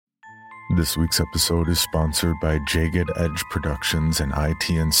This week's episode is sponsored by Jagged Edge Productions and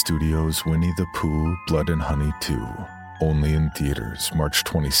ITN Studios' Winnie the Pooh, Blood and Honey 2, only in theaters March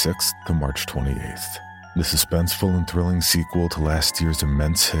 26th to March 28th. The suspenseful and thrilling sequel to last year's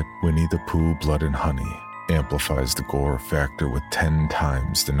immense hit, Winnie the Pooh, Blood and Honey, amplifies the gore factor with 10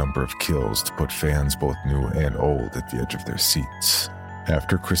 times the number of kills to put fans both new and old at the edge of their seats.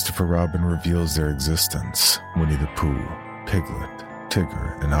 After Christopher Robin reveals their existence, Winnie the Pooh, Piglet,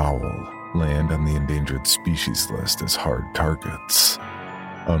 Tigger, and Owl land on the endangered species list as hard targets.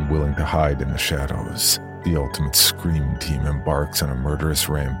 Unwilling to hide in the shadows, the Ultimate Scream Team embarks on a murderous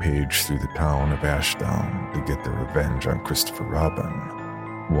rampage through the town of Ashdown to get their revenge on Christopher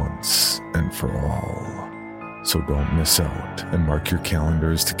Robin, once and for all. So don't miss out, and mark your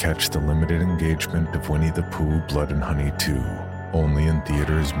calendars to catch the limited engagement of Winnie the Pooh, Blood and Honey 2, only in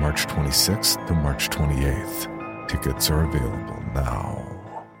theaters March 26th to March 28th. Tickets are available now.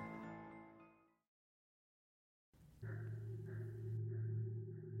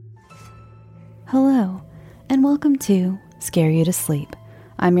 Hello, and welcome to Scare You to Sleep.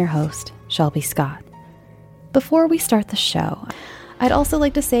 I'm your host, Shelby Scott. Before we start the show, I'd also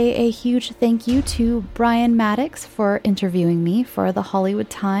like to say a huge thank you to Brian Maddox for interviewing me for the Hollywood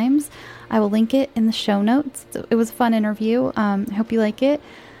Times. I will link it in the show notes. It was a fun interview. I hope you like it.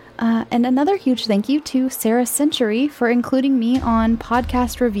 And another huge thank you to Sarah Century for including me on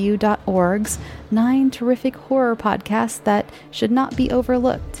podcastreview.org's 9 terrific horror podcasts that should not be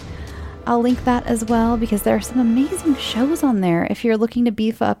overlooked. I'll link that as well because there are some amazing shows on there if you're looking to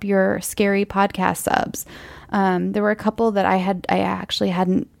beef up your scary podcast subs. There were a couple that I actually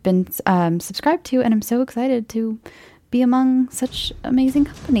hadn't been subscribed to, and I'm so excited to be among such amazing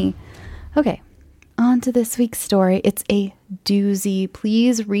company. Okay, on to this week's story. It's a doozy.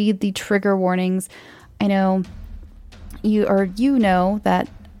 Please read the trigger warnings. I know you know that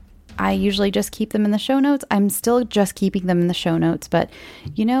I usually just keep them in the show notes. I'm still just keeping them in the show notes, but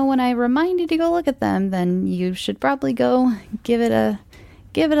when I remind you to go look at them, then you should probably go give it a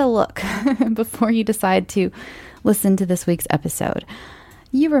look before you decide to listen to this week's episode.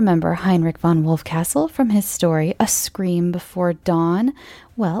 You remember Heinrich von Wolfcastle from his story, A Scream Before Dawn?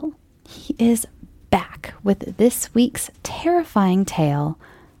 Well, he is back with this week's terrifying tale,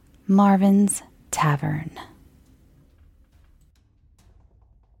 Marvin's Tavern.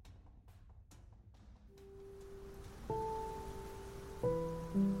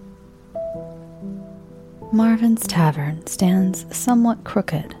 Marvin's Tavern stands somewhat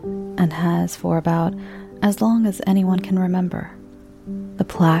crooked and has for about as long as anyone can remember. The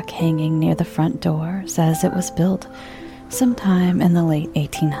plaque hanging near the front door says it was built sometime in the late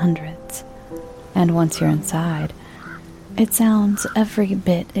 1800s, and once you're inside, it sounds every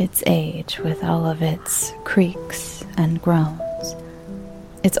bit its age with all of its creaks and groans.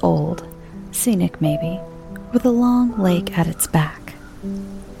 It's old, scenic maybe, with a long lake at its back,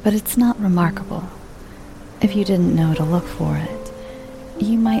 but it's not remarkable. If you didn't know to look for it,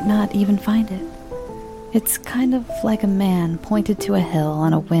 you might not even find it. It's kind of like a man pointed to a hill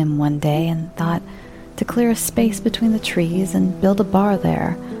on a whim one day and thought to clear a space between the trees and build a bar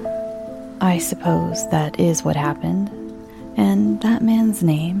there. I suppose that is what happened, and that man's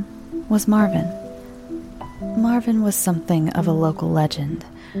name was Marvin. Marvin was something of a local legend,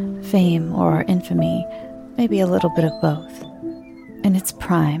 fame or infamy, maybe a little bit of both. In its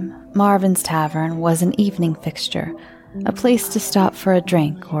prime, Marvin's Tavern was an evening fixture, a place to stop for a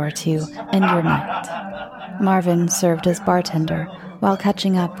drink or to end your night. Marvin served as bartender while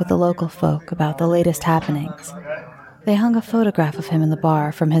catching up with the local folk about the latest happenings. They hung a photograph of him in the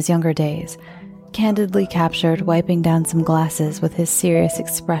bar from his younger days, candidly captured wiping down some glasses with his serious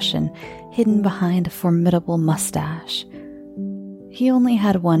expression hidden behind a formidable mustache. He only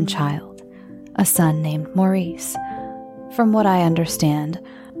had one child, a son named Maurice. From what I understand,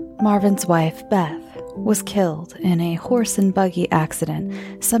 Marvin's wife, Beth, was killed in a horse and buggy accident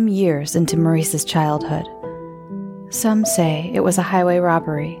some years into Maurice's childhood. Some say it was a highway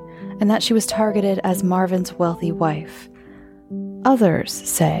robbery and that she was targeted as Marvin's wealthy wife. Others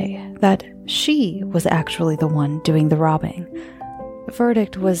say that she was actually the one doing the robbing. The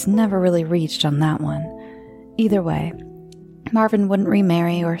verdict was never really reached on that one. Either way, Marvin wouldn't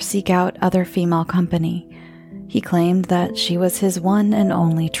remarry or seek out other female company. He claimed that she was his one and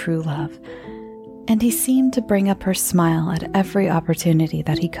only true love, and he seemed to bring up her smile at every opportunity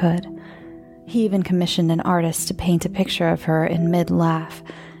that he could. He even commissioned an artist to paint a picture of her in mid-laugh,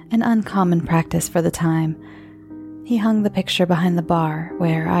 an uncommon practice for the time. He hung the picture behind the bar,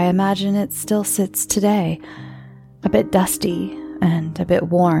 where I imagine it still sits today, a bit dusty and a bit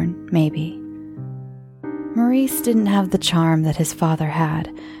worn, maybe. Maurice didn't have the charm that his father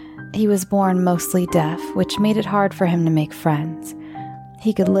had, He was born mostly deaf, which made it hard for him to make friends.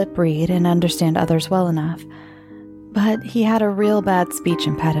 He could lip read and understand others well enough, but he had a real bad speech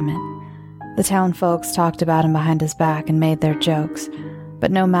impediment. The town folks talked about him behind his back and made their jokes,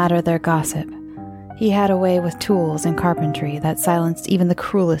 but no matter their gossip, he had a way with tools and carpentry that silenced even the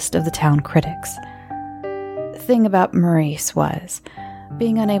cruelest of the town critics. The thing about Maurice was,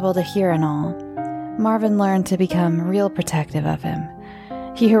 being unable to hear and all, Marvin learned to become real protective of him.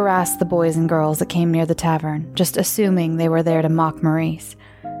 He harassed the boys and girls that came near the tavern, just assuming they were there to mock Maurice.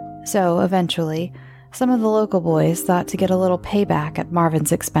 So, eventually, some of the local boys thought to get a little payback at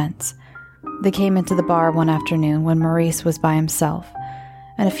Marvin's expense. They came into the bar one afternoon when Maurice was by himself,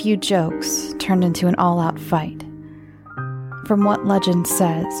 and a few jokes turned into an all-out fight. From what legend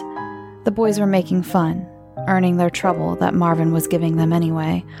says, the boys were making fun, earning their trouble that Marvin was giving them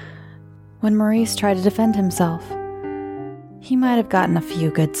anyway, when Maurice tried to defend himself. He might have gotten a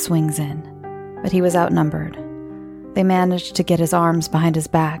few good swings in, but he was outnumbered. They managed to get his arms behind his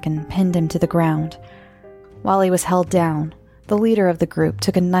back and pinned him to the ground. While he was held down, the leader of the group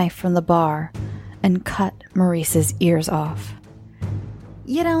took a knife from the bar and cut Maurice's ears off.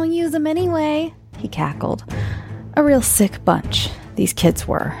 "You don't use them anyway," he cackled. A real sick bunch, these kids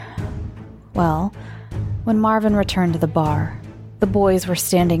were. Well, when Marvin returned to the bar, the boys were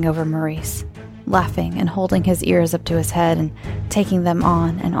standing over Maurice, laughing and holding his ears up to his head and taking them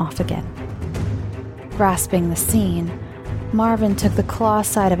on and off again. Grasping the scene, Marvin took the claw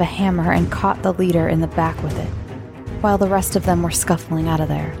side of a hammer and caught the leader in the back with it. While the rest of them were scuffling out of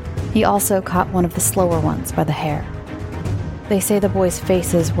there, he also caught one of the slower ones by the hair. They say the boys'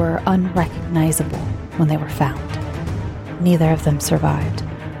 faces were unrecognizable when they were found. Neither of them survived,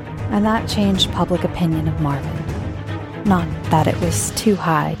 and that changed public opinion of Marvin. Not that it was too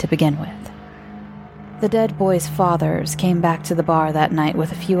high to begin with. The dead boys' fathers came back to the bar that night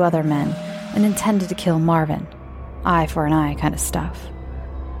with a few other men and intended to kill Marvin. Eye for an eye kind of stuff.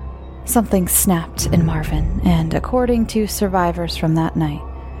 Something snapped in Marvin, and according to survivors from that night,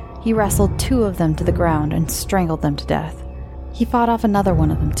 he wrestled 2 of them to the ground and strangled them to death. He fought off another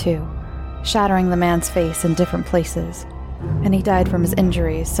one of them too, shattering the man's face in different places, and he died from his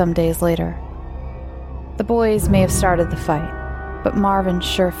injuries some days later. The boys may have started the fight, but Marvin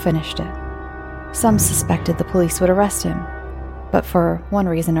sure finished it. Some suspected the police would arrest him, but for one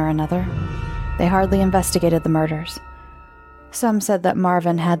reason or another, they hardly investigated the murders. Some said that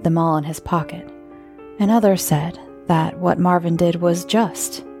Marvin had them all in his pocket, and others said that what Marvin did was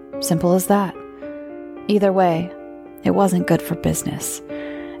just. Simple as that. Either way, it wasn't good for business,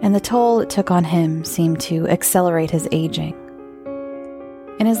 and the toll it took on him seemed to accelerate his aging.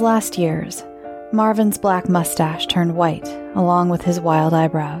 In his last years, Marvin's black mustache turned white, along with his wild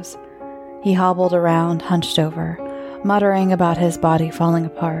eyebrows. He hobbled around, hunched over, muttering about his body falling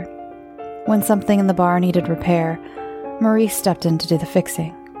apart. When something in the bar needed repair, Maurice stepped in to do the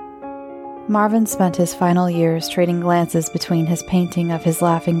fixing. Marvin spent his final years trading glances between his painting of his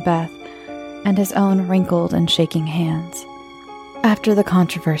laughing Beth and his own wrinkled and shaking hands. After the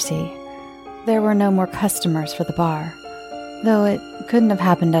controversy, there were no more customers for the bar, though it couldn't have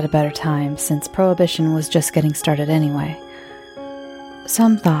happened at a better time since Prohibition was just getting started anyway.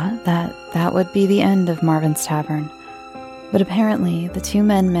 Some thought that that would be the end of Marvin's Tavern, but apparently the 2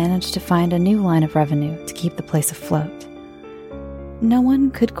 men managed to find a new line of revenue to keep the place afloat. No one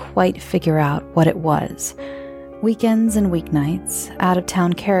could quite figure out what it was. Weekends and weeknights,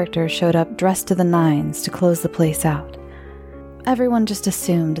 out-of-town characters showed up dressed to the nines to close the place out. Everyone just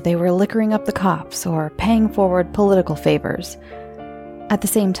assumed they were liquoring up the cops or paying forward political favors. At the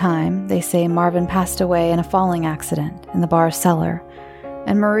same time, they say Marvin passed away in a falling accident in the bar's cellar,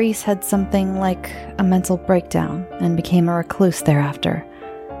 and Maurice had something like a mental breakdown and became a recluse thereafter,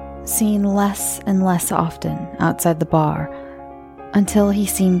 seen less and less often outside the bar, until he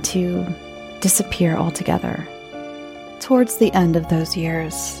seemed to disappear altogether. Towards the end of those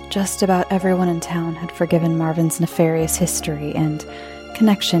years, just about everyone in town had forgiven Marvin's nefarious history and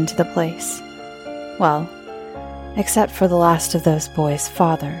connection to the place. Well, except for the last of those boys'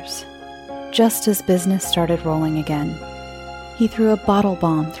 fathers. Just as business started rolling again, he threw a bottle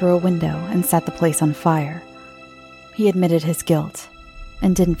bomb through a window and set the place on fire. He admitted his guilt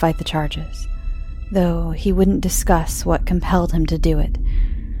and didn't fight the charges, though he wouldn't discuss what compelled him to do it.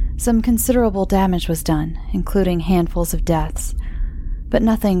 Some considerable damage was done, including handfuls of deaths, but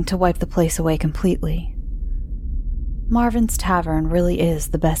nothing to wipe the place away completely. Marvin's Tavern really is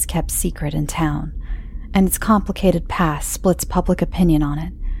the best-kept secret in town, and its complicated past splits public opinion on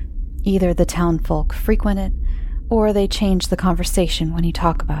it. Either the townfolk frequent it, or they change the conversation when you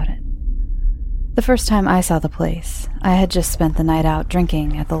talk about it. The first time I saw the place, I had just spent the night out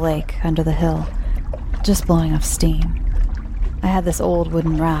drinking at the lake under the hill, just blowing off steam. I had this old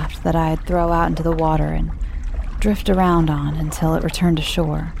wooden raft that I'd throw out into the water and drift around on until it returned to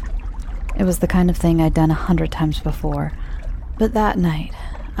shore. It was the kind of thing I'd done 100 times before, but that night,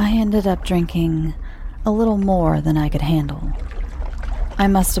 I ended up drinking a little more than I could handle. I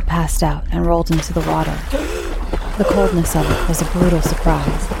must have passed out and rolled into the water. The coldness of it was a brutal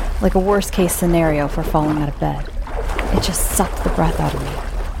surprise, like a worst-case scenario for falling out of bed. It just sucked the breath out of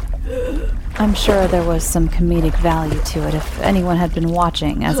me. I'm sure there was some comedic value to it if anyone had been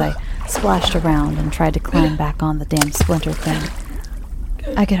watching as I splashed around and tried to climb back on the damn splintered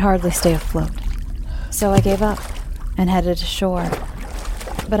thing. I could hardly stay afloat, so I gave up and headed to shore.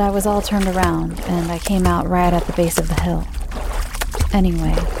 But I was all turned around, and I came out right at the base of the hill.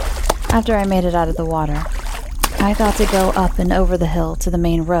 Anyway, after I made it out of the water, I thought to go up and over the hill to the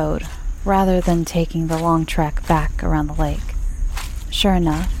main road, rather than taking the long trek back around the lake. Sure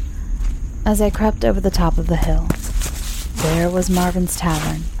enough, as I crept over the top of the hill, there was Marvin's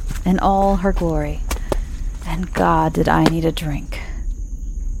Tavern in all her glory, and God did I need a drink.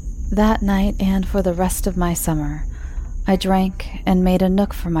 That night and for the rest of my summer, I drank and made a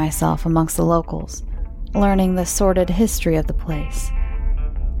nook for myself amongst the locals, learning the sordid history of the place.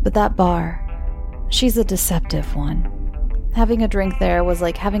 But that bar, she's a deceptive one. Having a drink there was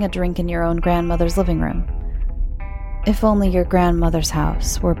like having a drink in your own grandmother's living room. If only your grandmother's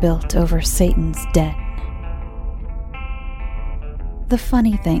house were built over Satan's den. The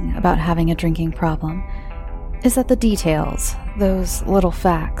funny thing about having a drinking problem is that the details, those little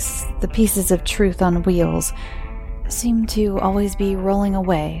facts, the pieces of truth on wheels, seem to always be rolling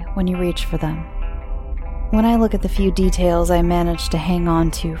away when you reach for them. When I look at the few details I managed to hang on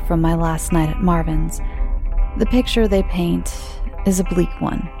to from my last night at Marvin's, the picture they paint is a bleak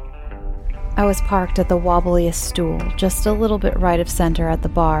one. I was parked at the wobbliest stool, just a little bit right of center at the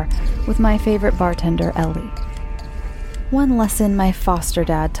bar, with my favorite bartender, Ellie. One lesson my foster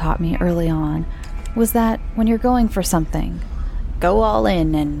dad taught me early on was that when you're going for something, go all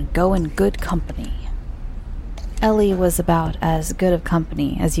in and go in good company. Ellie was about as good of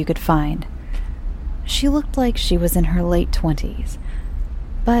company as you could find. She looked like she was in her late 20s,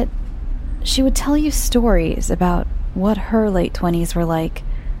 but she would tell you stories about what her late 20s were like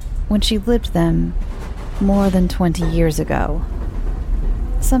when she lived them more than 20 years ago.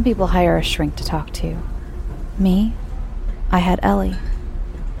 Some people hire a shrink to talk to. Me? I had Ellie.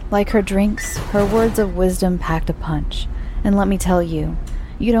 Like her drinks, her words of wisdom packed a punch, and let me tell you,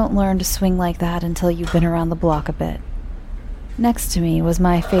 you don't learn to swing like that until you've been around the block a bit. Next to me was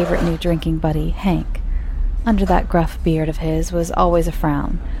my favorite new drinking buddy, Hank. Under that gruff beard of his was always a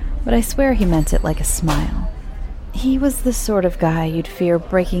frown, but I swear he meant it like a smile. He was the sort of guy you'd fear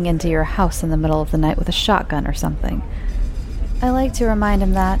breaking into your house in the middle of the night with a shotgun or something. I like to remind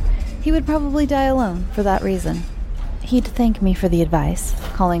him that he would probably die alone for that reason. He'd thank me for the advice,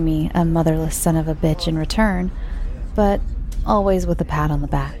 calling me a motherless son of a bitch in return, but always with a pat on the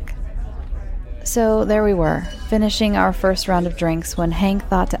back. So there we were, finishing our first round of drinks when Hank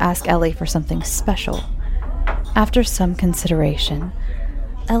thought to ask Ellie for something special. After some consideration,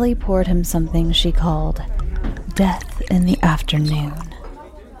 Ellie poured him something she called Death in the Afternoon.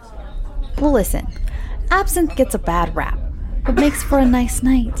 Well, listen, absinthe gets a bad rap, but makes for a nice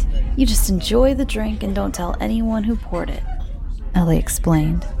night. You just enjoy the drink and don't tell anyone who poured it, Ellie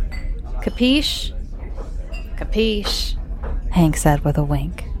explained. Capiche? Capiche, Hank said with a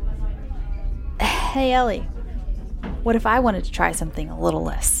wink. Hey, Ellie, what if I wanted to try something a little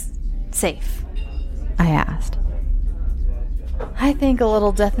less safe? I asked. I think a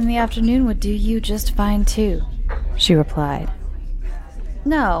little Death in the Afternoon would do you just fine, too, she replied.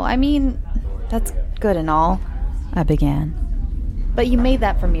 No, I mean, that's good and all, I began. But you made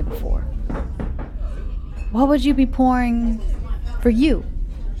that for me before. What would you be pouring for you,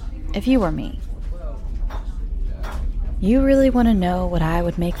 if you were me? You really want to know what I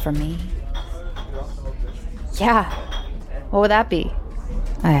would make for me? Yeah. What would that be?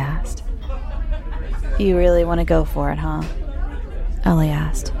 I asked. You really want to go for it, huh? Ellie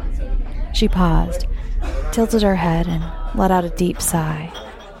asked. She paused, tilted her head, and let out a deep sigh.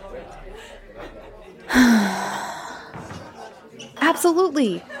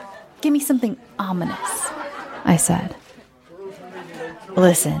 Absolutely. Give me something ominous, I said.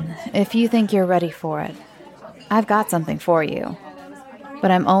 Listen, if you think you're ready for it, I've got something for you. But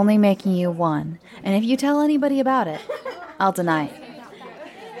I'm only making you one, and if you tell anybody about it, I'll deny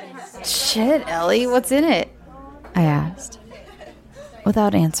it. Shit, Ellie, what's in it? I asked.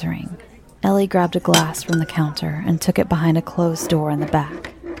 Without answering, Ellie grabbed a glass from the counter and took it behind a closed door in the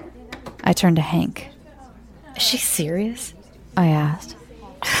back. I turned to Hank. Is she serious? I asked.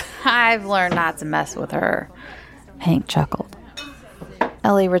 I've learned not to mess with her. Hank chuckled.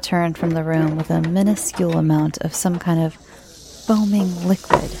 Ellie returned from the room with a minuscule amount of some kind of foaming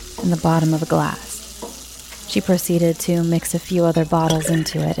liquid in the bottom of a glass. She proceeded to mix a few other bottles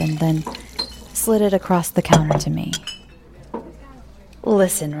into it and then slid it across the counter to me.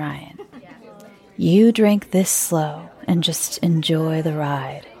 Listen, Ryan. You drink this slow and just enjoy the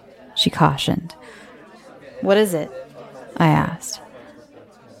ride, she cautioned. What is it? I asked.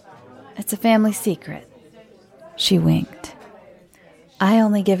 It's a family secret. She winked. I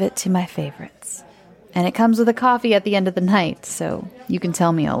only give it to my favorites. And it comes with a coffee at the end of the night, so you can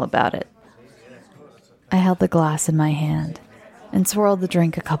tell me all about it. I held the glass in my hand and swirled the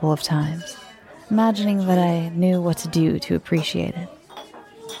drink a couple of times, imagining that I knew what to do to appreciate it.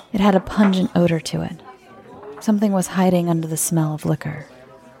 It had a pungent odor to it. Something was hiding under the smell of liquor.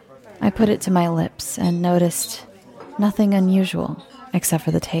 I put it to my lips and noticed nothing unusual except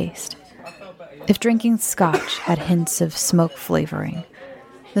for the taste. If drinking scotch had hints of smoke flavoring,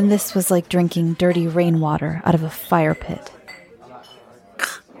 then this was like drinking dirty rainwater out of a fire pit.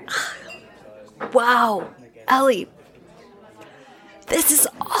 Wow, Ellie, this is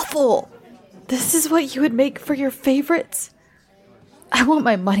awful. This is what you would make for your favorites? I want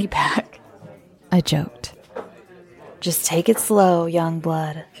my money back. I joked. Just take it slow, young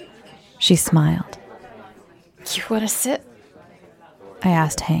blood. She smiled. You want to sit? I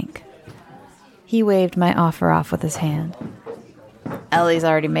asked Hank. He waved my offer off with his hand. Ellie's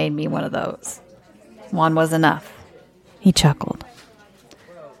already made me one of those. One was enough. He chuckled.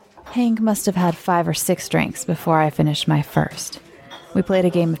 Hank must have had 5 or 6 drinks before I finished my first. We played a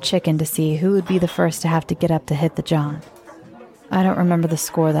game of chicken to see who would be the first to have to get up to hit the john. I don't remember the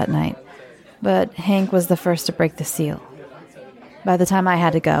score that night, but Hank was the first to break the seal. By the time I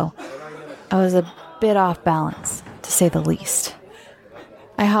had to go, I was a bit off balance, to say the least.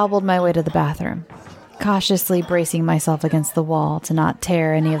 I hobbled my way to the bathroom, cautiously bracing myself against the wall to not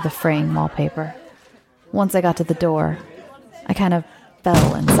tear any of the fraying wallpaper. Once I got to the door, I kind of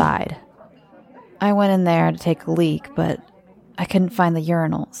fell inside. I went in there to take a leak, but I couldn't find the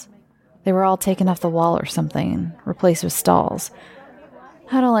urinals. They were all taken off the wall or something and replaced with stalls.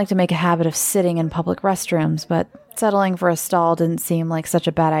 I don't like to make a habit of sitting in public restrooms, but settling for a stall didn't seem like such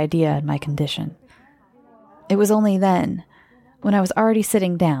a bad idea in my condition. It was only then, when I was already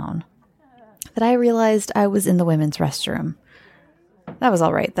sitting down, that I realized I was in the women's restroom. That was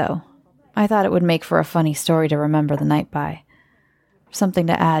all right, though. I thought it would make for a funny story to remember the night by. Something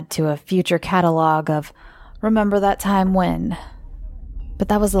to add to a future catalog of remember that time when. But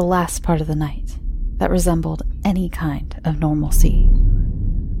that was the last part of the night that resembled any kind of normalcy.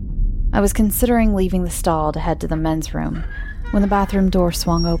 I was considering leaving the stall to head to the men's room when the bathroom door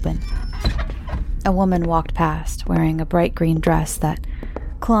swung open. A woman walked past wearing a bright green dress that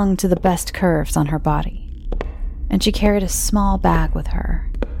clung to the best curves on her body, and she carried a small bag with her.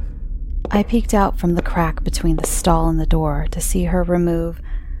 I peeked out from the crack between the stall and the door to see her remove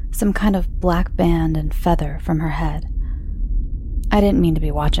some kind of black band and feather from her head. I didn't mean to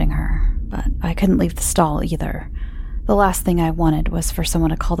be watching her, but I couldn't leave the stall either. The last thing I wanted was for someone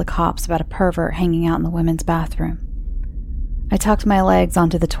to call the cops about a pervert hanging out in the women's bathroom. I tucked my legs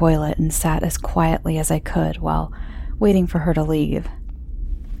onto the toilet and sat as quietly as I could while waiting for her to leave.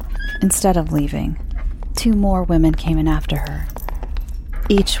 Instead of leaving, 2 more women came in after her.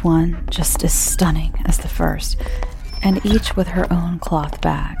 Each one just as stunning as the first, and each with her own cloth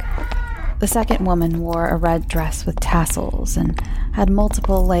bag. The second woman wore a red dress with tassels and had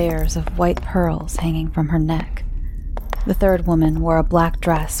multiple layers of white pearls hanging from her neck. The third woman wore a black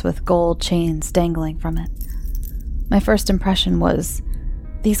dress with gold chains dangling from it. My first impression was,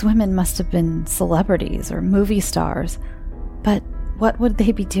 these women must have been celebrities or movie stars, but what would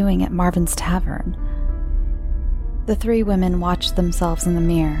they be doing at Marvin's Tavern? The 3 women watched themselves in the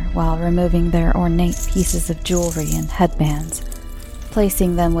mirror while removing their ornate pieces of jewelry and headbands,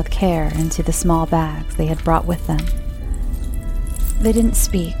 placing them with care into the small bags they had brought with them. They didn't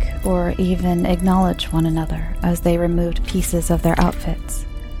speak or even acknowledge one another as they removed pieces of their outfits.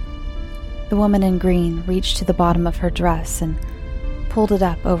 The woman in green reached to the bottom of her dress and pulled it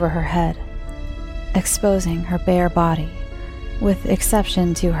up over her head, exposing her bare body, with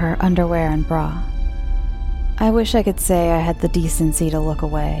exception to her underwear and bra. I wish I could say I had the decency to look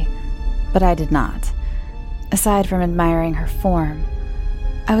away, but I did not. Aside from admiring her form,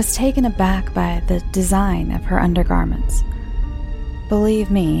 I was taken aback by the design of her undergarments.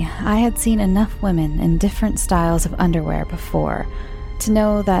 Believe me, I had seen enough women in different styles of underwear before to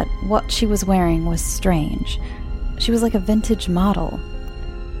know that what she was wearing was strange. She was like a vintage model.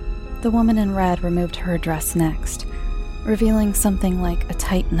 The woman in red removed her dress next, revealing something like a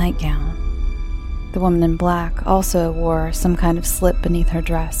tight nightgown. The woman in black also wore some kind of slip beneath her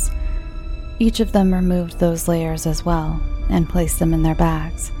dress. Each of them removed those layers as well and placed them in their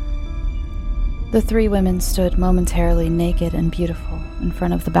bags. The three women stood momentarily naked and beautiful in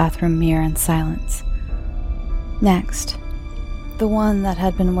front of the bathroom mirror in silence. Next, the one that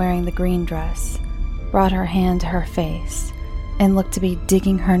had been wearing the green dress brought her hand to her face and looked to be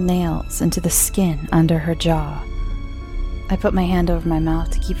digging her nails into the skin under her jaw. I put my hand over my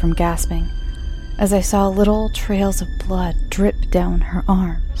mouth to keep from gasping as I saw little trails of blood drip down her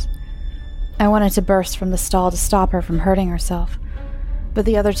arms. I wanted to burst from the stall to stop her from hurting herself, but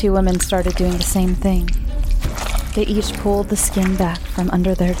the other two women started doing the same thing. They each pulled the skin back from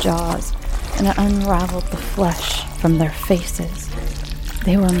under their jaws and unraveled the flesh from their faces.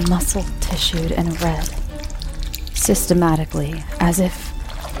 They were muscle-tissued and red. Systematically, as if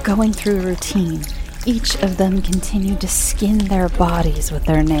going through routine, each of them continued to skin their bodies with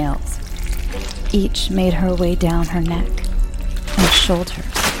their nails. Each made her way down her neck and shoulders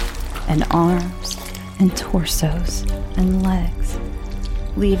and arms and torsos and legs,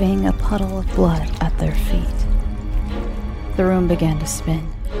 leaving a puddle of blood at their feet. The room began to spin,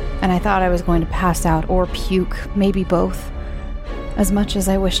 and I thought I was going to pass out or puke, maybe both. As much as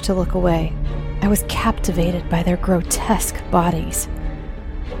I wished to look away, I was captivated by their grotesque bodies.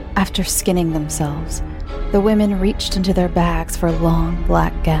 After skinning themselves, the women reached into their bags for long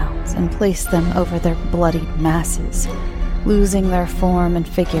black gowns and placed them over their bloodied masses, losing their form and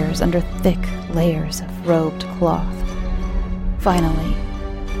figures under thick layers of robed cloth. Finally,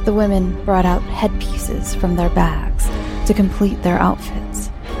 the women brought out headpieces from their bags to complete their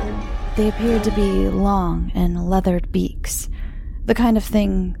outfits. They appeared to be long and leathered beaks, the kind of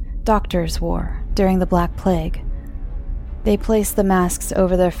thing doctors wore during the Black Plague. They placed the masks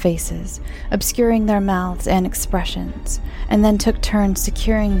over their faces, obscuring their mouths and expressions, and then took turns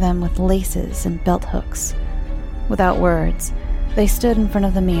securing them with laces and belt hooks. Without words, they stood in front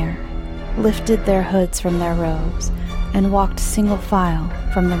of the mirror, lifted their hoods from their robes, and walked single file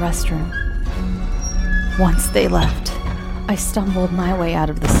from the restroom. Once they left, I stumbled my way out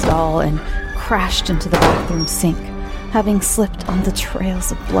of the stall and crashed into the bathroom sink, having slipped on the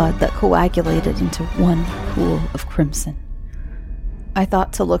trails of blood that coagulated into one pool of crimson. I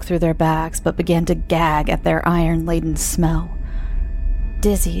thought to look through their bags, but began to gag at their iron-laden smell.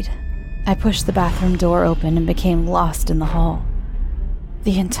 Dizzied, I pushed the bathroom door open and became lost in the hall.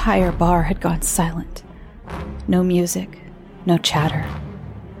 The entire bar had gone silent. No music, no chatter,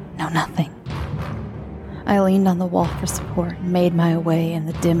 no nothing. I leaned on the wall for support and made my way in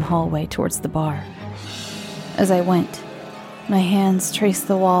the dim hallway towards the bar. As I went, my hands traced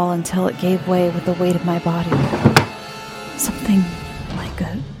the wall until it gave way with the weight of my body. Something like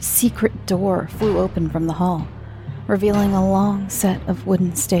a secret door flew open from the hall, revealing a long set of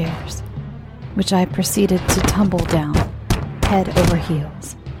wooden stairs, which I proceeded to tumble down, head over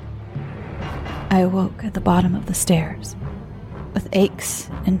heels. I awoke at the bottom of the stairs, with aches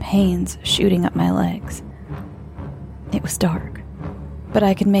and pains shooting up my legs. It was dark, but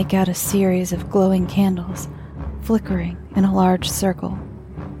I could make out a series of glowing candles flickering in a large circle.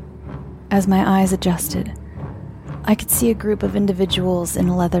 As my eyes adjusted, I could see a group of individuals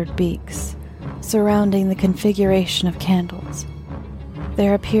in leathered beaks surrounding the configuration of candles.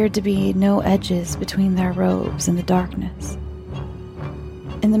 There appeared to be no edges between their robes in the darkness.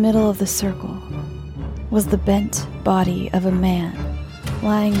 In the middle of the circle was the bent body of a man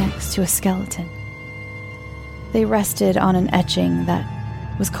lying next to a skeleton. They rested on an etching that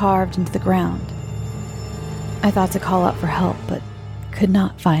was carved into the ground. I thought to call out for help, but could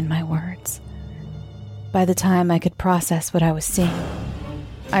not find my words. By the time I could process what I was seeing,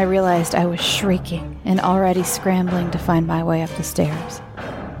 I realized I was shrieking and already scrambling to find my way up the stairs.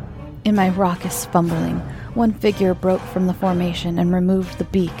 In my raucous fumbling, one figure broke from the formation and removed the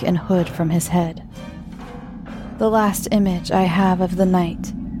beak and hood from his head. The last image I have of the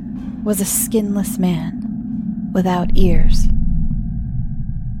night was a skinless man without ears.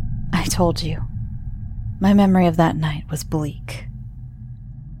 I told you, my memory of that night was bleak.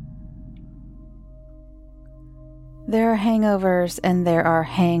 There are hangovers and there are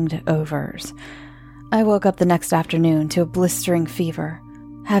hanged overs. I woke up the next afternoon to a blistering fever,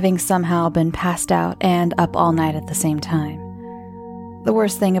 having somehow been passed out and up all night at the same time. The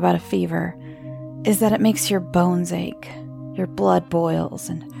worst thing about a fever is that it makes your bones ache, your blood boils,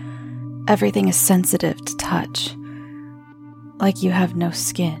 and everything is sensitive to touch, like you have no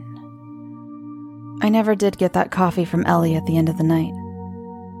skin. I never did get that coffee from Ellie at the end of the night.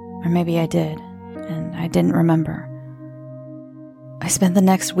 Or maybe I did, and I didn't remember. I spent the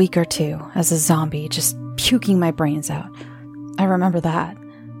next week or two as a zombie, just puking my brains out. I remember that.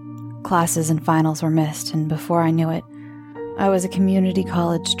 Classes and finals were missed, and before I knew it, I was a community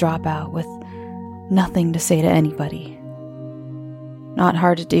college dropout with nothing to say to anybody. Not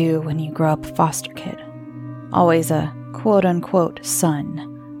hard to do when you grow up a foster kid. Always a quote-unquote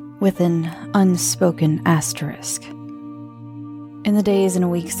son, with an unspoken asterisk. In the days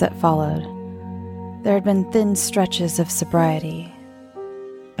and weeks that followed, there had been thin stretches of sobriety,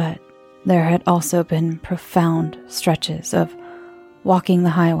 but there had also been profound stretches of walking the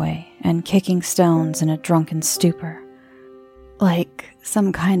highway and kicking stones in a drunken stupor, like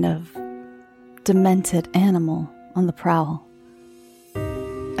some kind of demented animal on the prowl.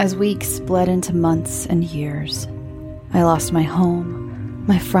 As weeks bled into months and years, I lost my home,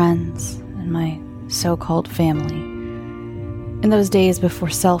 my friends, and my so-called family. In those days before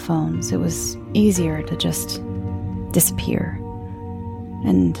cell phones, it was easier to just disappear,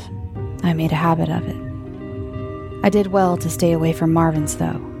 and I made a habit of it. I did well to stay away from Marvin's,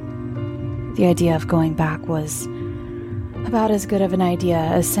 though. The idea of going back was about as good of an idea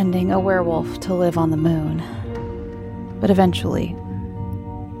as sending a werewolf to live on the moon. But eventually,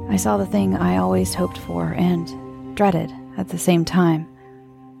 I saw the thing I always hoped for and dreaded at the same time.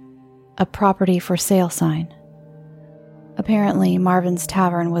 A property for sale sign. Apparently, Marvin's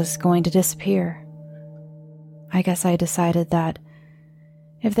Tavern was going to disappear. I guess I decided that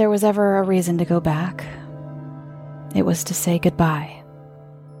if there was ever a reason to go back, it was to say goodbye.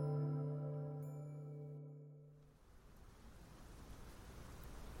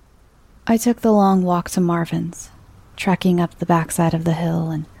 I took the long walk to Marvin's, trekking up the backside of the hill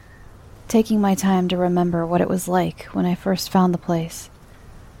and taking my time to remember what it was like when I first found the place.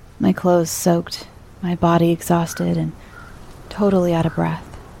 My clothes soaked, my body exhausted, and totally out of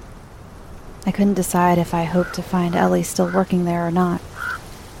breath. I couldn't decide if I hoped to find Ellie still working there or not.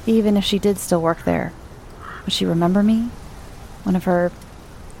 Even if she did still work there, would she remember me? One of her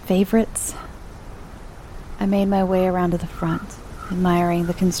favorites? I made my way around to the front, admiring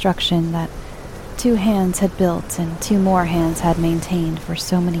the construction that 2 hands had built and 2 more hands had maintained for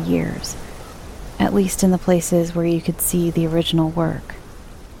so many years, at least in the places where you could see the original work.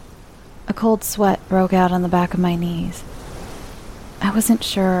 A cold sweat broke out on the back of my knees. I wasn't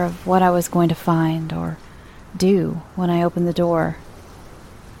sure of what I was going to find or do when I opened the door.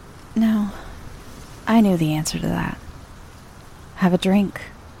 No, I knew the answer to that. Have a drink.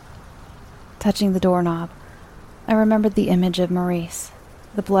 Touching the doorknob, I remembered the image of Maurice,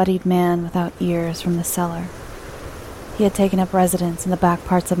 the bloodied man without ears from the cellar. He had taken up residence in the back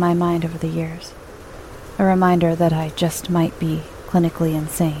parts of my mind over the years, a reminder that I just might be clinically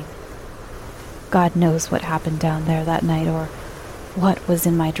insane. God knows what happened down there that night or what was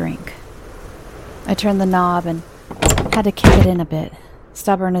in my drink. I turned the knob and had to kick it in a bit,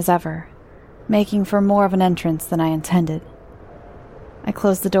 stubborn as ever, making for more of an entrance than I intended. I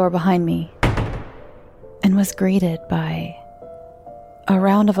closed the door behind me and was greeted by a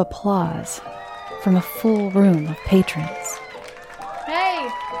round of applause from a full room of patrons. Hey,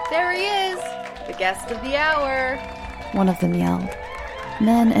 there he is, the guest of the hour, one of them yelled.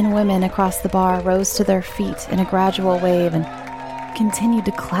 Men and women across the bar rose to their feet in a gradual wave and continued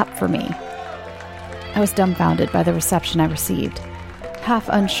to clap for me. I was dumbfounded by the reception I received, half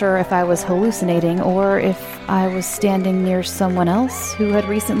unsure if I was hallucinating or if I was standing near someone else who had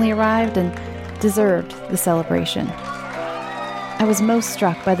recently arrived and deserved the celebration. I was most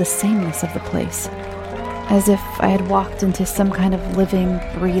struck by the sameness of the place, as if I had walked into some kind of living,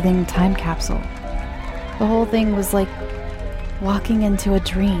 breathing time capsule. The whole thing was like walking into a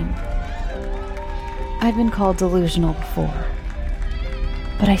dream. I've been called delusional before,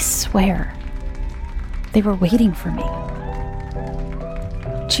 but I swear, they were waiting for me.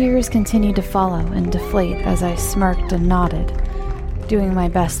 Cheers continued to follow and deflate as I smirked and nodded, doing my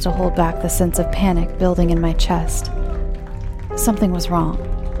best to hold back the sense of panic building in my chest. Something was wrong.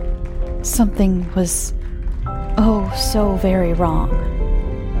 Something was, oh, so very wrong.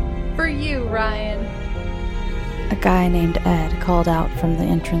 For you, Ryan. A guy named Ed called out from the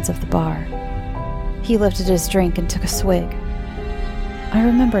entrance of the bar. He lifted his drink and took a swig. I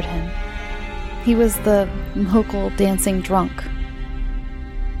remembered him. He was the local dancing drunk.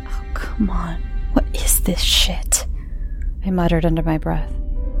 Oh, come on. What is this shit? I muttered under my breath.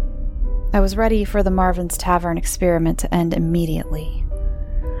 I was ready for the Marvin's Tavern experiment to end immediately.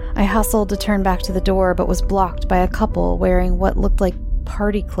 I hustled to turn back to the door, but was blocked by a couple wearing what looked like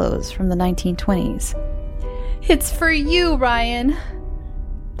party clothes from the 1920s. It's for you, Ryan,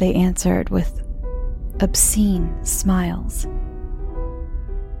 they answered with obscene smiles.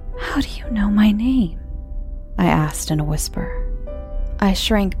 How do you know my name? I asked in a whisper. I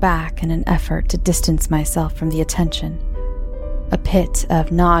shrank back in an effort to distance myself from the attention. A pit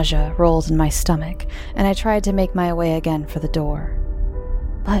of nausea rolled in my stomach, and I tried to make my way again for the door.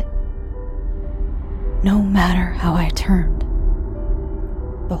 But no matter how I turned,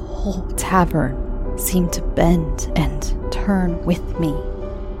 the whole tavern seemed to bend and turn with me,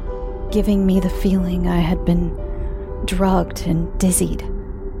 giving me the feeling I had been drugged and dizzied.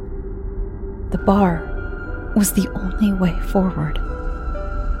 The bar was the only way forward.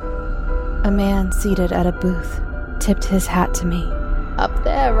 A man seated at a booth tipped his hat to me. Up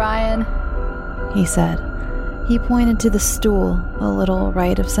there, Ryan, he said. He pointed to the stool a little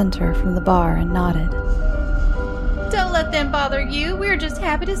right of center from the bar and nodded. Don't let them bother you. We're just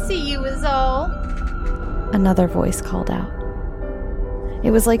happy to see you is all. Another voice called out. It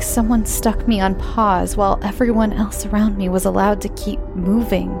was like someone stuck me on pause while everyone else around me was allowed to keep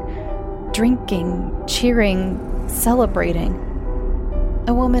moving, drinking, cheering, celebrating.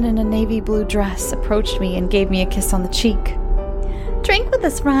 A woman in a navy blue dress approached me and gave me a kiss on the cheek. Drink with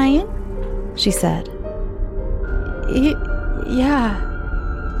us, Ryan, she said. Yeah,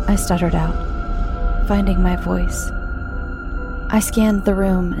 I stuttered out, finding my voice. I scanned the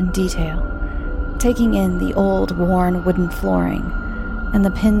room in detail, taking in the old, worn wooden flooring and the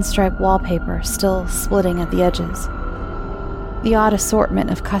pinstripe wallpaper still splitting at the edges. The odd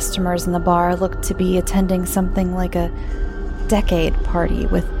assortment of customers in the bar looked to be attending something like a decade party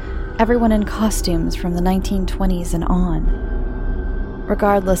with everyone in costumes from the 1920s and on.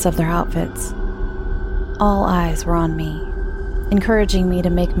 Regardless of their outfits, all eyes were on me, encouraging me to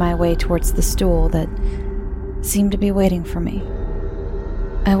make my way towards the stool that seemed to be waiting for me.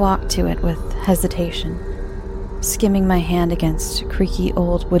 I walked to it with hesitation, skimming my hand against creaky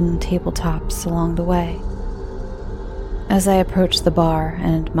old wooden tabletops along the way. As I approached the bar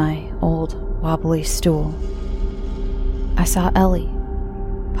and my old wobbly stool, I saw Ellie,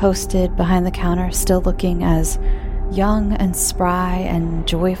 posted behind the counter, still looking as young and spry and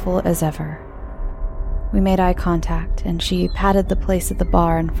joyful as ever. We made eye contact, and she patted the place at the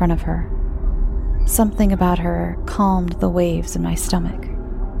bar in front of her. Something about her calmed the waves in my stomach.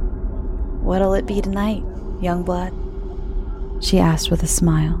 "What'll it be tonight, young blood?" she asked with a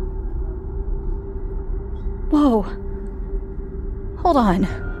smile. Whoa! Hold on,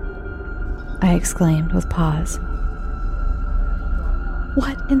 I exclaimed with pause.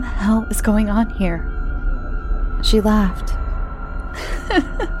 What in the hell is going on here? She laughed.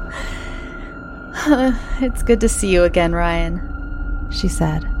 It's good to see you again, Ryan, she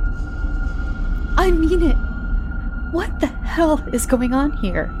said. I mean it. What the hell is going on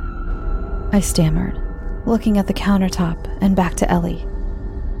here? I stammered, looking at the countertop and back to Ellie.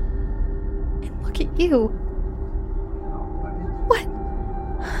 And look at you.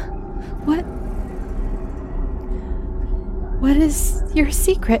 What is your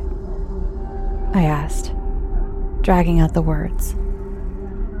secret? I asked, dragging out the words.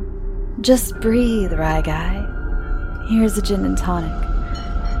 Just breathe, Rye Guy. Here's a gin and tonic.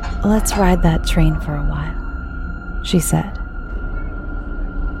 Let's ride that train for a while, she said.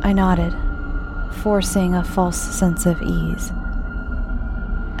 I nodded, forcing a false sense of ease.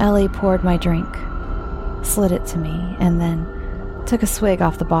 Ellie poured my drink, slid it to me, and then took a swig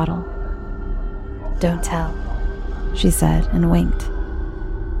off the bottle. Don't tell, she said and winked.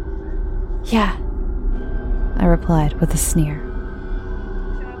 Yeah, I replied with a sneer.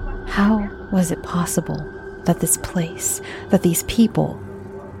 How was it possible that this place, that these people,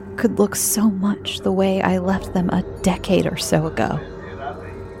 could look so much the way I left them a decade or so ago?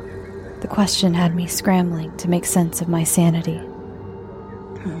 The question had me scrambling to make sense of my sanity.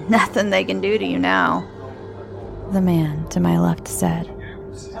 Nothing they can do to you now, the man to my left said.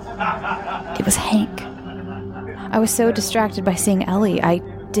 It was Hank. I was so distracted by seeing Ellie, I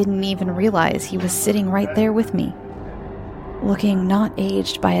didn't even realize he was sitting right there with me, looking not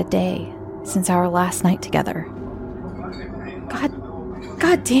aged by a day since our last night together.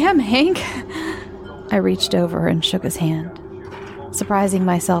 God damn, Hank. I reached over and shook his hand, surprising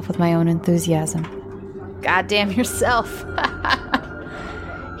myself with my own enthusiasm. God damn yourself.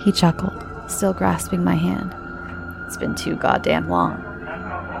 He chuckled, still grasping my hand. It's been too goddamn long.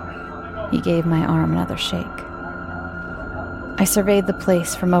 He gave my arm another shake. I surveyed the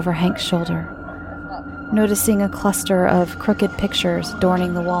place from over Hank's shoulder, noticing a cluster of crooked pictures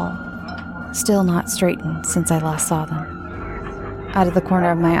adorning the wall, still not straightened since I last saw them. Out of the corner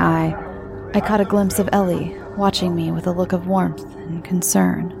of my eye, I caught a glimpse of Ellie watching me with a look of warmth and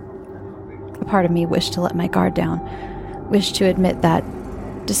concern. A part of me wished to let my guard down, wished to admit that,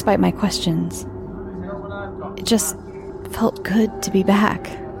 despite my questions, it just felt good to be back.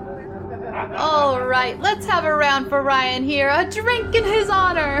 All right, let's have a round for Ryan here. A drink in his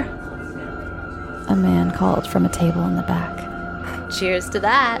honor. A man called from a table in the back. Cheers to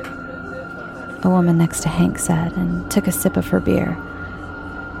that. A woman next to Hank said and took a sip of her beer.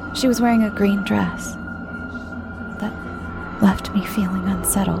 She was wearing a green dress. That left me feeling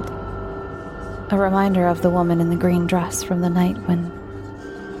unsettled. A reminder of the woman in the green dress from the night when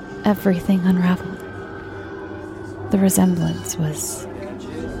everything unraveled. The resemblance was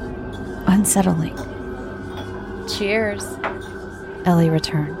unsettling. Cheers. Ellie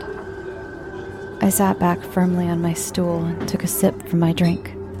returned. I sat back firmly on my stool and took a sip from my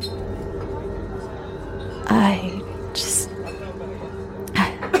drink. I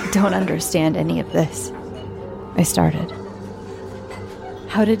don't understand any of this. I started.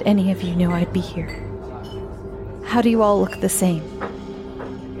 How did any of you know I'd be here? How do you all look the same?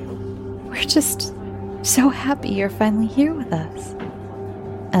 We're just so happy you're finally here with us.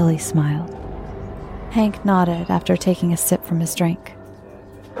 Ellie smiled. Hank nodded after taking a sip from his drink.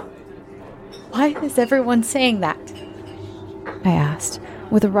 Why is everyone saying that? I asked,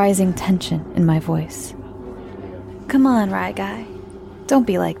 with a rising tension in my voice. Come on, Rye Guy. Don't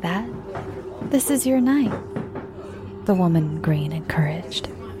be like that. This is your night. The woman in green encouraged.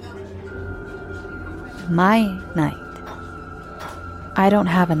 My night. I don't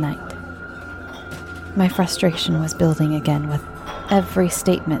have a night. My frustration was building again with every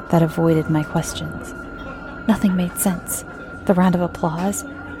statement that avoided my questions. Nothing made sense. The round of applause,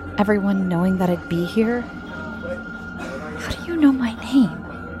 everyone knowing that I'd be here. How do you know my name?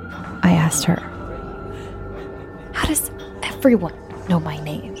 I asked her. How does everyone know my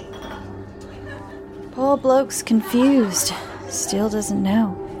name? Poor bloke's confused. Still doesn't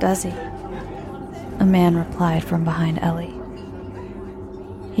know, does he? A man replied from behind Ellie.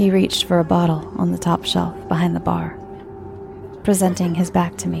 He reached for a bottle on the top shelf behind the bar, presenting his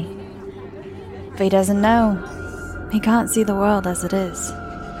back to me. If he doesn't know, he can't see the world as it is.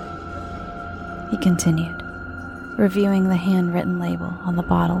 He continued, reviewing the handwritten label on the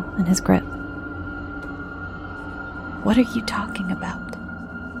bottle in his grip. What are you talking about?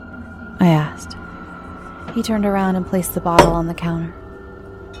 I asked. He turned around and placed the bottle on the counter.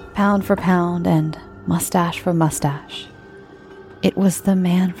 Pound for pound and mustache for mustache. It was the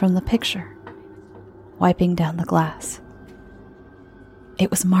man from the picture, wiping down the glass. It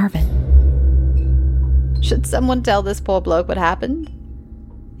was Marvin. Should someone tell this poor bloke what happened?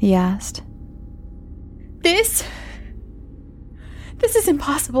 He asked. This is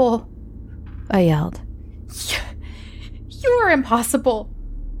impossible, I yelled. You're impossible.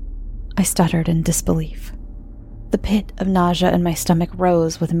 I stuttered in disbelief. The pit of nausea in my stomach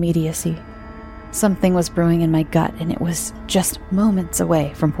rose with immediacy. Something was brewing in my gut, and it was just moments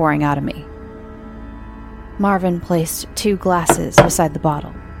away from pouring out of me. Marvin placed 2 glasses beside the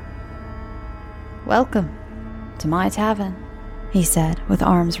bottle. Welcome to my tavern, he said with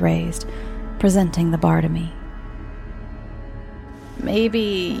arms raised, presenting the bar to me.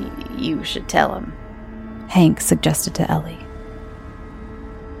 Maybe you should tell him, Hank suggested to Ellie.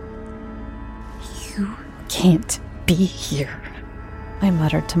 You can't be here, I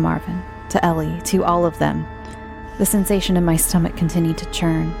muttered to Marvin, to Ellie, to all of them. The sensation in my stomach continued to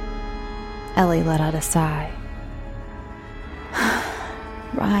churn. Ellie let out a sigh.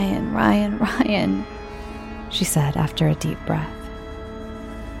 Ryan, she said after a deep breath.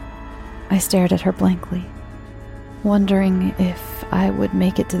 I stared at her blankly, wondering if I would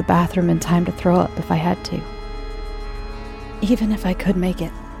make it to the bathroom in time to throw up if I had to. Even if I could make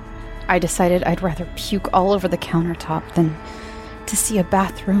it, I decided I'd rather puke all over the countertop than to see a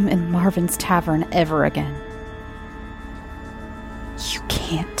bathroom in Marvin's tavern ever again. You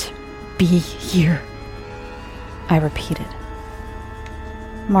can't be here, I repeated.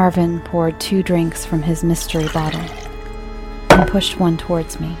 Marvin poured 2 drinks from his mystery bottle and pushed one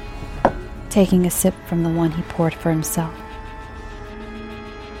towards me, taking a sip from the one he poured for himself.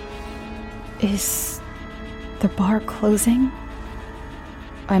 Is the bar closing?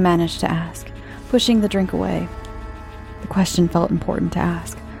 I managed to ask, pushing the drink away. The question felt important to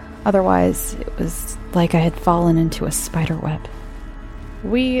ask. Otherwise, it was like I had fallen into a spider web.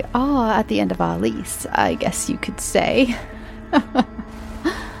 We are at the end of our lease, I guess you could say.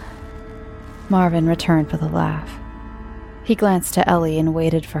 Marvin returned with a laugh. He glanced to Ellie and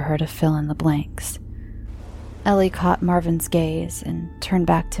waited for her to fill in the blanks. Ellie caught Marvin's gaze and turned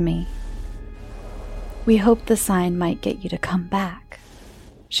back to me. We hoped the sign might get you to come back,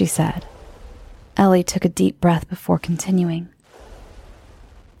 she said. Ellie took a deep breath before continuing.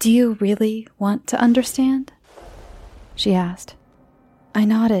 Do you really want to understand? She asked. I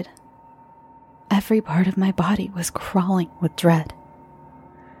nodded. Every part of my body was crawling with dread.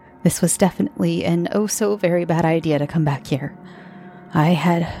 This was definitely an oh-so-very bad idea to come back here. I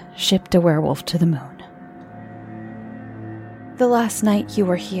had shipped a werewolf to the moon. The last night you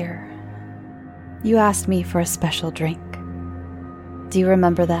were here, you asked me for a special drink. Do you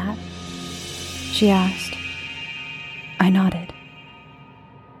remember that? She asked. I nodded.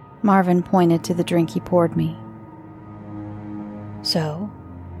 Marvin pointed to the drink he poured me. So,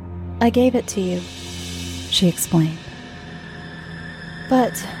 I gave it to you, she explained.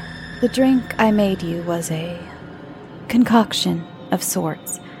 But the drink I made you was a concoction of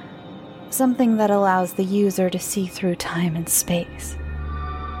sorts. Something that allows the user to see through time and space.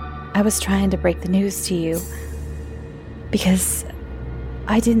 I was trying to break the news to you because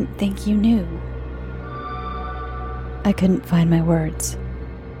I didn't think you knew. I couldn't find my words.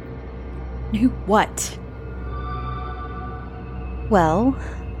 Knew what? Well,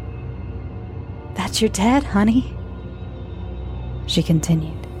 that you're dead, honey, she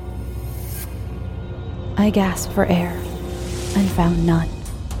continued. I gasped for air and found none.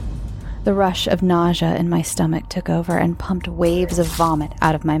 The rush of nausea in my stomach took over and pumped waves of vomit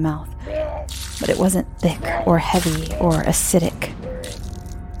out of my mouth. But it wasn't thick or heavy or acidic.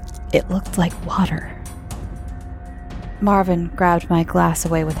 It looked like water. Marvin grabbed my glass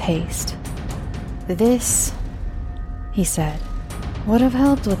away with haste. This, he said, would have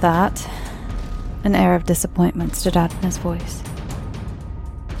helped with that. An air of disappointment stood out in his voice.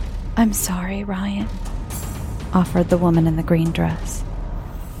 I'm sorry, Ryan, offered the woman in the green dress.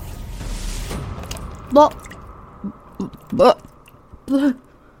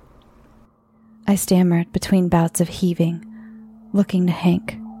 I stammered between bouts of heaving, looking to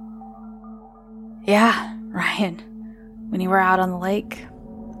Hank. Yeah, Ryan. When you were out on the lake,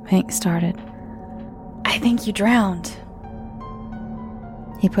 Hank started. I think you drowned.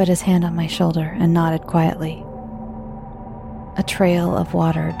 He put his hand on my shoulder and nodded quietly. A trail of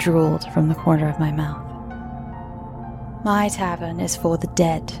water drooled from the corner of my mouth. My tavern is for the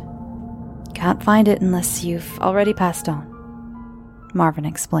dead. Can't find it unless you've already passed on, Marvin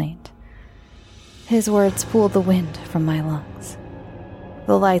explained. His words pulled the wind from my lungs.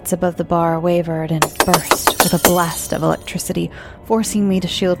 The lights above the bar wavered and burst with a blast of electricity, forcing me to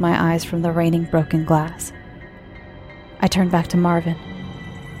shield my eyes from the raining broken glass. I turned back to Marvin.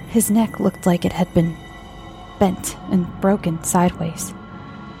 His neck looked like it had been bent and broken sideways.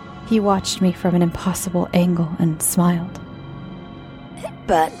 He watched me from an impossible angle and smiled. It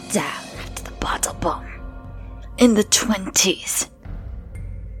burnt down after the bottle bomb. In the 1920s.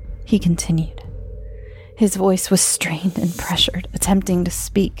 He continued. His voice was strained and pressured, attempting to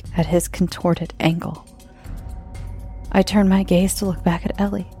speak at his contorted angle. I turned my gaze to look back at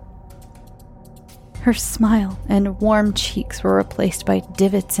Ellie. Her smile and warm cheeks were replaced by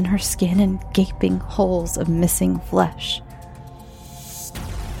divots in her skin and gaping holes of missing flesh.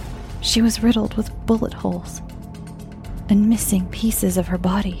 She was riddled with bullet holes and missing pieces of her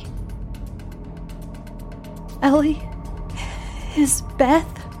body. Ellie? Is Beth?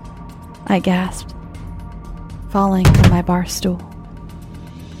 I gasped, falling from my bar stool.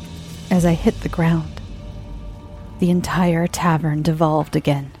 As I hit the ground, the entire tavern devolved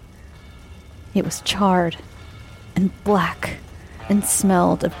again. It was charred and black and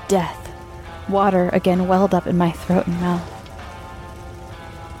smelled of death. Water again welled up in my throat and mouth.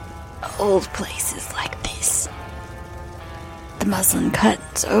 Old places like this. The muslin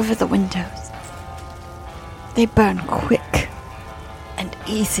curtains over the windows. They burn quick and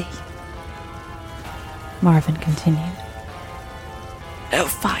easy. Marvin continued. No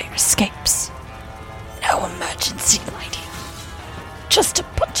fire escapes. No emergency lighting. Just a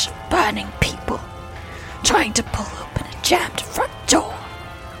bunch of burning people trying to pull open a jammed front door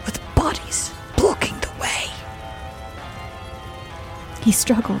with bodies blocking the way. He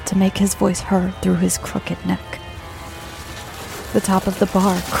struggled to make his voice heard through his crooked neck. The top of the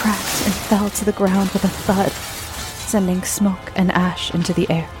bar cracked and fell to the ground with a thud, sending smoke and ash into the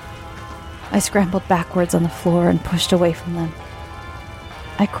air. I scrambled backwards on the floor and pushed away from them.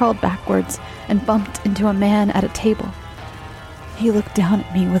 I crawled backwards and bumped into a man at a table. He looked down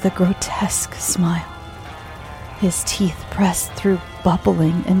at me with a grotesque smile. His teeth pressed through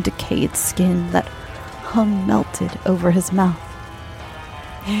bubbling and decayed skin that hung melted over his mouth.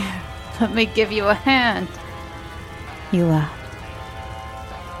 Here, let me give you a hand. He laughed.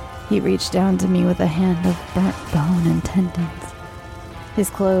 He reached down to me with a hand of burnt bone and tendons. His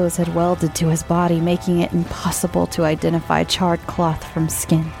clothes had welded to his body, making it impossible to identify charred cloth from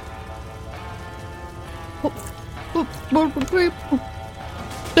skin. More people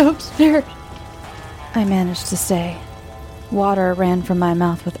downstairs. I managed to say. Water ran from my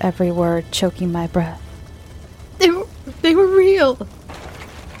mouth with every word, choking my breath. They were real.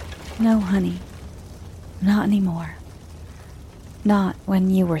 No, honey. Not anymore. Not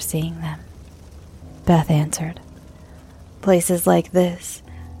when you were seeing them, Beth answered. Places like this,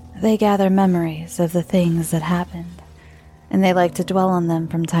 they gather memories of the things that happened, and they like to dwell on them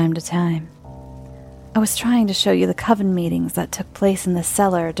from time to time. I was trying to show you the coven meetings that took place in the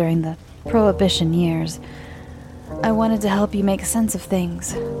cellar during the Prohibition years. I wanted to help you make sense of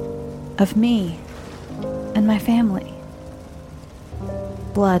things, of me, and my family.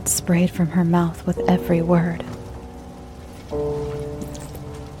 Blood sprayed from her mouth with every word.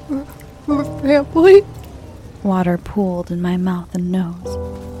 Our family? Water pooled in my mouth and nose.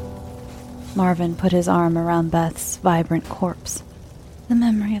 Marvin put his arm around Beth's vibrant corpse. The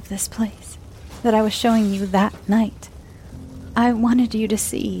memory of this place that I was showing you that night. I wanted you to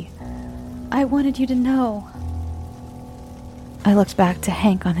see. I wanted you to know. I looked back to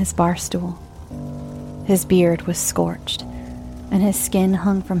Hank on his bar stool. His beard was scorched, and his skin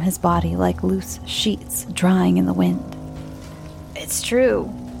hung from his body like loose sheets drying in the wind. It's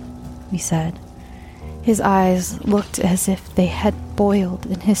true, he said. His eyes looked as if they had boiled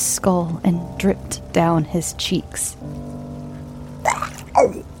in his skull and dripped down his cheeks.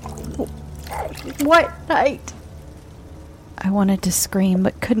 What night? I wanted to scream,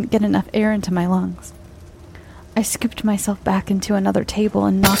 but couldn't get enough air into my lungs. I scooped myself back into another table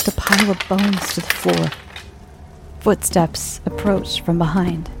and knocked a pile of bones to the floor. Footsteps approached from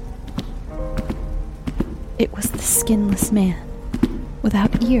behind. It was the skinless man,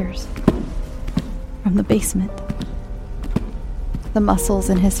 without ears, from the basement. The muscles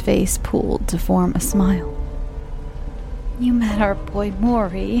in his face pooled to form a smile. You met our boy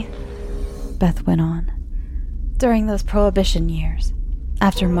Maury, Beth went on. During those Prohibition years,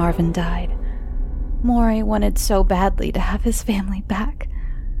 after Marvin died, Maury wanted so badly to have his family back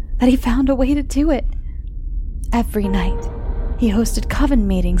that he found a way to do it. Every night, he hosted coven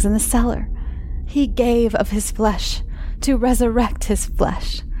meetings in the cellar. He gave of his flesh to resurrect his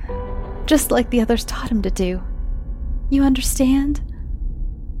flesh, just like the others taught him to do. You understand?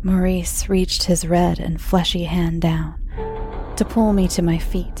 Maurice reached his red and fleshy hand down to pull me to my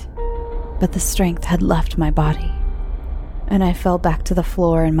feet, but the strength had left my body, and I fell back to the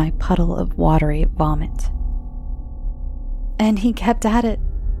floor in my puddle of watery vomit. And he kept at it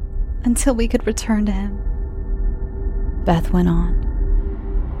until we could return to him. Beth went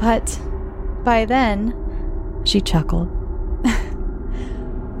on. But by then, she chuckled,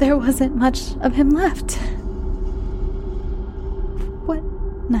 there wasn't much of him left. What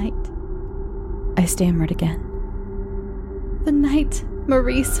night? I stammered again. The night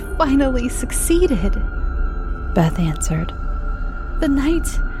Maurice finally succeeded, Beth answered. The night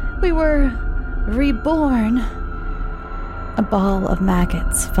we were reborn. A ball of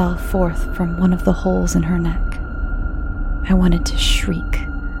maggots fell forth from one of the holes in her neck. I wanted to shriek,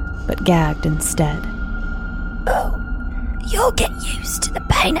 but gagged instead. Oh, you'll get used to the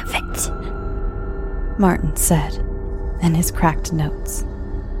pain of it, Martin said, in his cracked notes.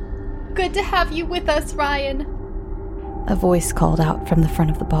 Good to have you with us, Ryan, a voice called out from the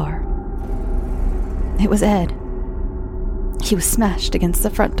front of the bar. It was Ed. He was smashed against the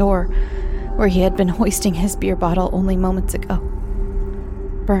front door, where he had been hoisting his beer bottle only moments ago.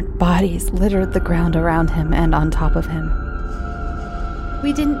 Burnt bodies littered the ground around him and on top of him.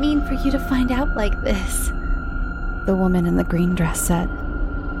 We didn't mean for you to find out like this, the woman in the green dress said.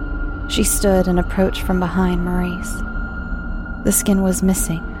 She stood and approached from behind Maurice. The skin was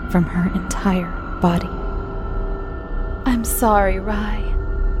missing from her entire body. I'm sorry, Rye,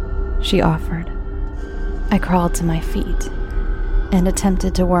 she offered. I crawled to my feet and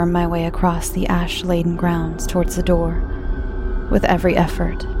attempted to worm my way across the ash-laden grounds towards the door. With every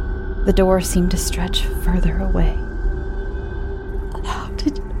effort, the door seemed to stretch further away. How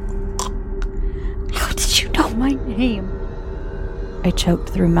did you know my name? I choked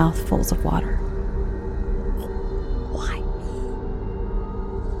through mouthfuls of water. Why?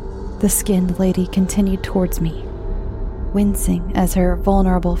 The skinned lady continued towards me, wincing as her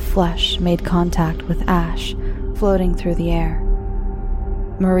vulnerable flesh made contact with ash floating through the air.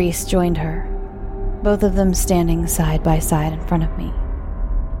 Maurice joined her, both of them standing side by side in front of me.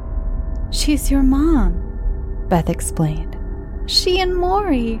 She's your mom, Beth explained. She and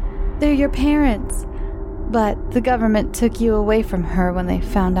Maury, they're your parents. But the government took you away from her when they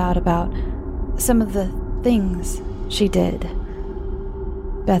found out about some of the things she did.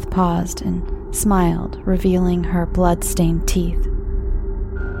 Beth paused and smiled, revealing her blood-stained teeth.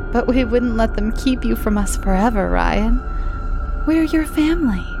 But we wouldn't let them keep you from us forever, Ryan. We're your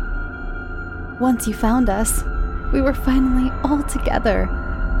family. Once you found us, we were finally all together.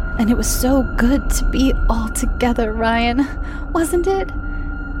 And it was so good to be all together, Ryan, wasn't it?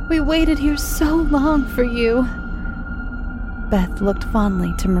 We waited here so long for you. Beth looked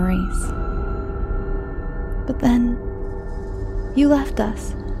fondly to Maurice. But then you left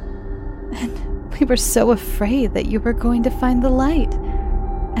us. And we were so afraid that you were going to find the light,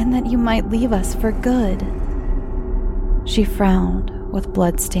 and that you might leave us for good. She frowned with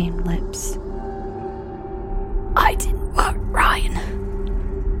blood-stained lips. I didn't want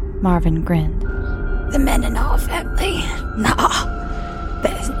Ryan. Marvin grinned. The men in our family, nah,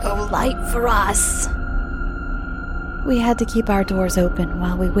 there's no light for us. We had to keep our doors open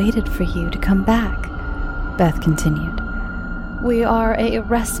while we waited for you to come back, Beth continued. We are a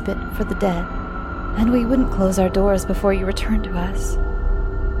respite for the dead, and we wouldn't close our doors before you returned to us.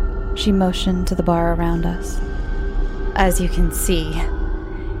 She motioned to the bar around us. As you can see,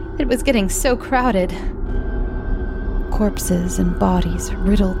 it was getting so crowded. Corpses and bodies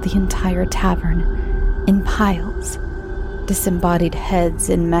riddled the entire tavern, in piles. Disembodied heads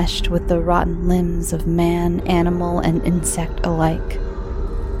enmeshed with the rotten limbs of man, animal, and insect alike.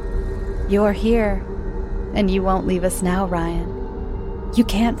 You're here, and you won't leave us now, Ryan. You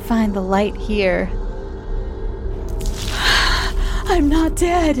can't find the light here. I'm not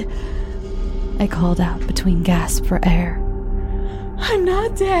dead, I called out between gasps for air. I'm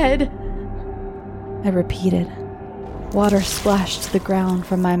not dead, I repeated. Water splashed to the ground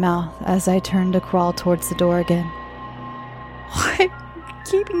from my mouth as I turned to crawl towards the door again. Why are you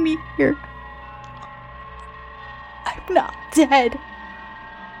keeping me here? I'm not dead.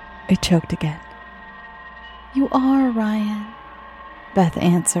 I choked again. You are, Ryan, Beth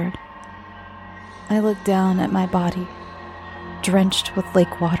answered. I looked down at my body, drenched with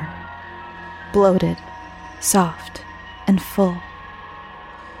lake water, bloated, soft, and full.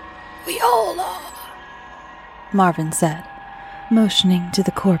 We all are, Marvin said, motioning to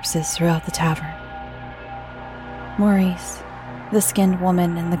the corpses throughout the tavern. Maurice, the skinned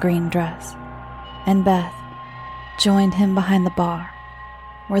woman in the green dress, and Beth joined him behind the bar,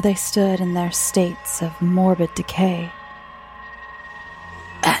 where they stood in their states of morbid decay.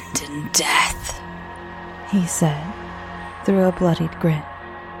 And in death, he said, through a bloodied grin.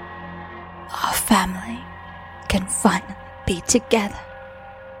 Our family can finally be together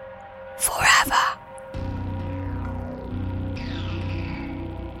forever.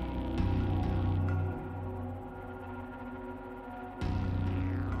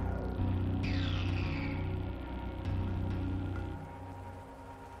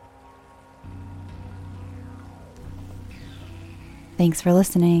 Thanks for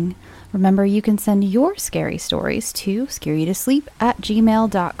listening. Remember, you can send your scary stories to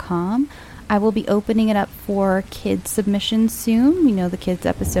scarytosleep@gmail.com. I will be opening it up for kids submissions soon. We know the kids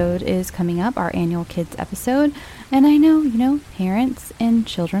episode is coming up, our annual kids episode. And I know, parents and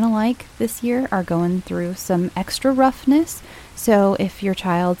children alike this year are going through some extra roughness. So if your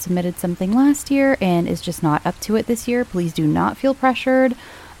child submitted something last year and is just not up to it this year, please do not feel pressured.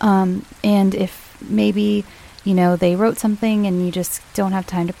 And if maybe they wrote something and you just don't have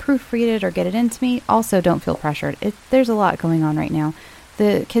time to proofread it or get it into me, also don't feel pressured. There's a lot going on right now.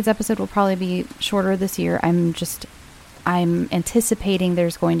 The kids episode will probably be shorter this year. I'm anticipating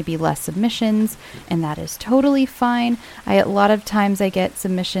there's going to be less submissions, and that is totally fine. A lot of times I get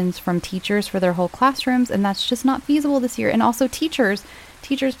submissions from teachers for their whole classrooms, and that's just not feasible this year. And also teachers,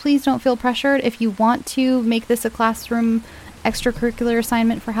 please don't feel pressured. If you want to make this a classroom extracurricular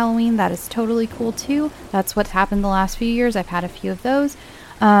assignment for Halloween, that is totally cool too. That's what's happened the last few years. I've had a few of those.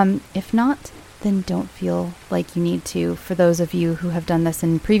 If not, then don't feel like you need to, for those of you who have done this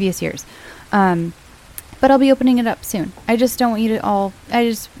in previous years. But I'll be opening it up soon. I just don't want you to all,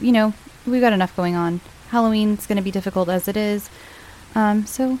 we've got enough going on. Halloween's going to be difficult as it is.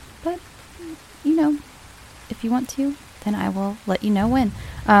 But if you want to, then I will let you know when.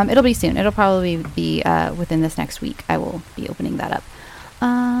 It'll be soon. It'll probably be within this next week. I will be opening that up.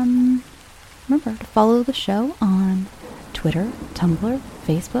 Remember to follow the show on Twitter, Tumblr,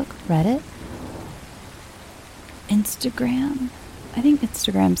 Facebook, Reddit, Instagram. I think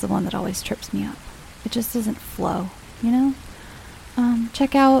Instagram's the one that always trips me up. It just doesn't flow,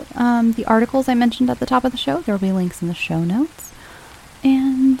 Check out the articles I mentioned at the top of the show. There will be links in the show notes.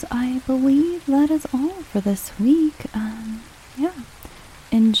 And I believe that is all for this week.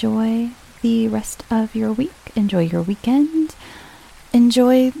 Enjoy the rest of your week. Enjoy your weekend.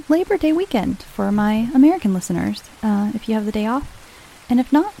 Enjoy Labor Day weekend for my American listeners, if you have the day off. And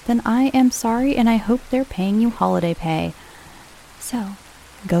if not, then I am sorry, and I hope they're paying you holiday pay. So,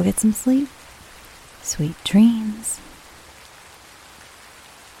 go get some sleep. Sweet dreams.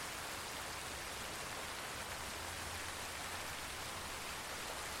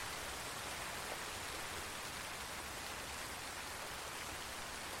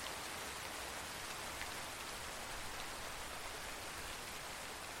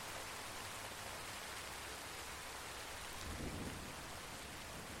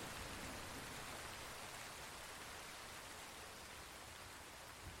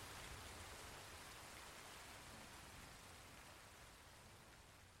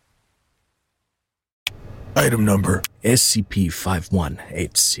 Item number.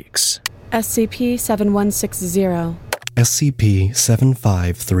 SCP-5186. SCP-7160.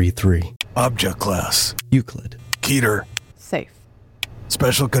 SCP-7533. Object class. Euclid. Keter. Safe.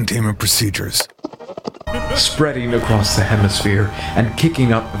 Special containment procedures. Spreading across the hemisphere and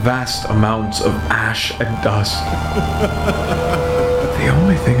kicking up vast amounts of ash and dust. The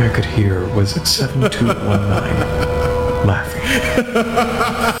only thing I could hear was 7219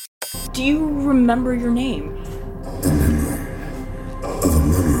 laughing. Do you remember your name?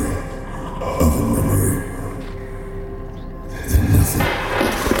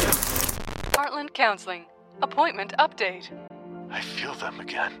 Heartland Counseling. Appointment update. I feel them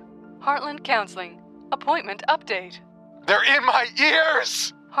again. Heartland Counseling. Appointment update. They're in my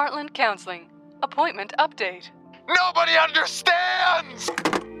ears! Heartland Counseling. Appointment update. Nobody understands!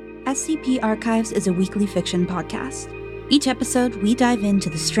 SCP Archives is a weekly fiction podcast. Each episode, we dive into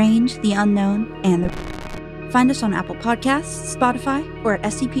the strange, the unknown, and the... Find us on Apple Podcasts, Spotify, or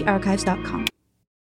at scparchives.com.